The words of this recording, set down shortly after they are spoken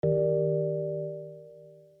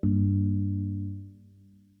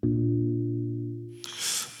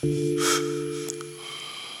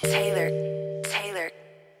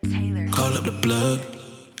plug.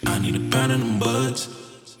 I need a pound of them buds.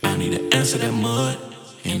 I need to answer that mud.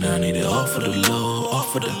 And I need it all for the low, all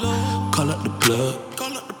for the low. Call up the plug.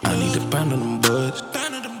 I need a pound of them buds.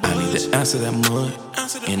 I need to answer that mud.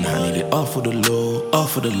 And I need it all for the low, all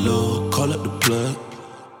for the low. Call up the plug.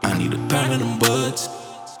 I need a pound of them buds.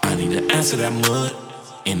 I need to answer that mud.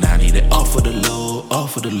 And I need it all for the low, all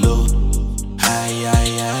for the low. Aye,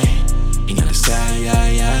 aye, aye. You gotta say,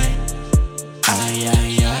 aye, aye. Aye,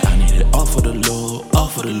 aye, aye. I need it all for the low, all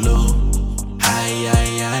for the low. Aye,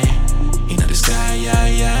 aye, aye. You know the sky,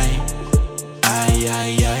 aye, aye. Aye,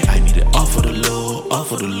 aye, aye. I need it all for the low, all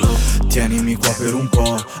for the low. Tienimi qua per un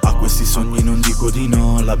po', a questi sogni non dico di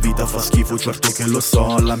no. La vita fa schifo, certo che lo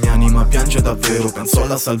so. La mia anima piange davvero, penso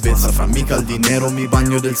alla salvezza. Fra mica il dinero, mi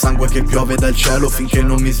bagno del sangue che piove dal cielo. Finché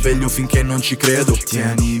non mi sveglio, finché non ci credo.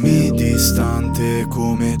 Tienimi distante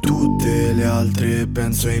come tutte le altre.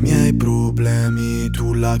 Penso ai miei problemi,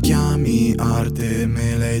 tu la chiami arte.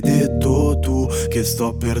 Me l'hai detto tu, che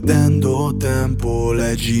sto perdendo tempo.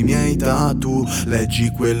 Leggi i miei tattoo,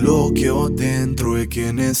 leggi quello che ho dentro e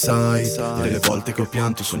che ne sai. Delle volte che ho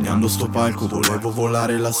pianto sognando sto palco, volevo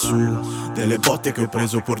volare lassù. Delle botte che ho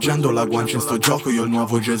preso porgendo la guancia in sto gioco, io il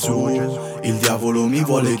nuovo Gesù. Il diavolo mi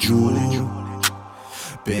vuole giù.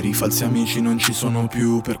 Per i falsi amici non ci sono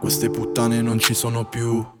più, per queste puttane non ci sono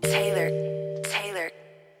più. Taylor.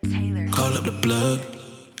 Call up the plug.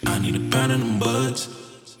 I need a pound of them buds.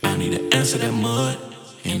 I need to answer that mud.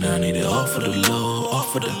 And I need it all for the low, all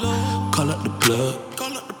for the low. Call up the plug.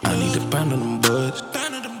 I need a pound of them buds.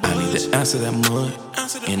 I need to answer that mud.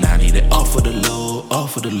 And I need it all for the low, all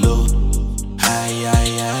for the low. Aye,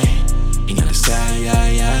 aye, aye. You gotta say,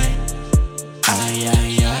 aye, aye. Aye,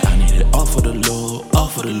 aye, aye. I need it all for the low, all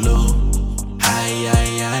for the low. Aye,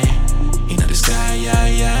 aye, aye. You know the sky,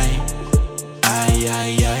 aye, aye. Aye,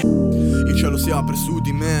 aye, aye. Il cielo si apre su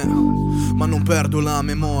di me, ma non perdo la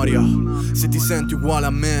memoria. Se ti senti uguale a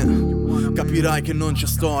me, capirai che non c'è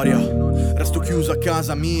storia. Resto chiuso a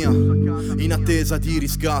casa mia, in attesa di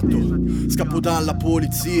riscatto. Scappo dalla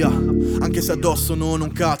polizia, anche se addosso non ho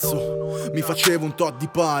un cazzo. Mi facevo un tot di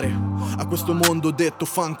pare a questo mondo detto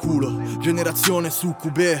fanculo. Generazione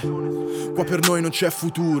succube, qua per noi non c'è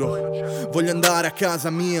futuro. Voglio andare a casa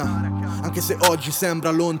mia, anche se oggi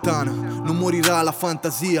sembra lontana. Non morirà la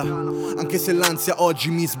fantasia, anche se l'ansia oggi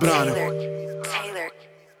mi sbrana.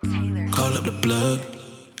 Call up the plug.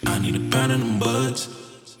 I need a pound of them buds.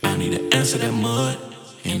 I need to answer that mud.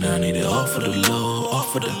 And I need it all for the low, all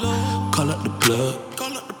for the low. Call up the plug.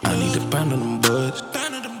 I need a pound of them buds.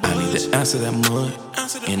 I need to answer that mud.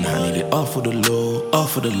 And I need it all for the low, all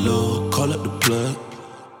for the low. Call up the plug.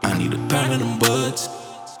 I need a pound of them buds.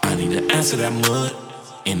 I need to answer that mud.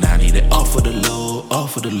 And I need it all for the low, all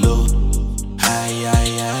for the low.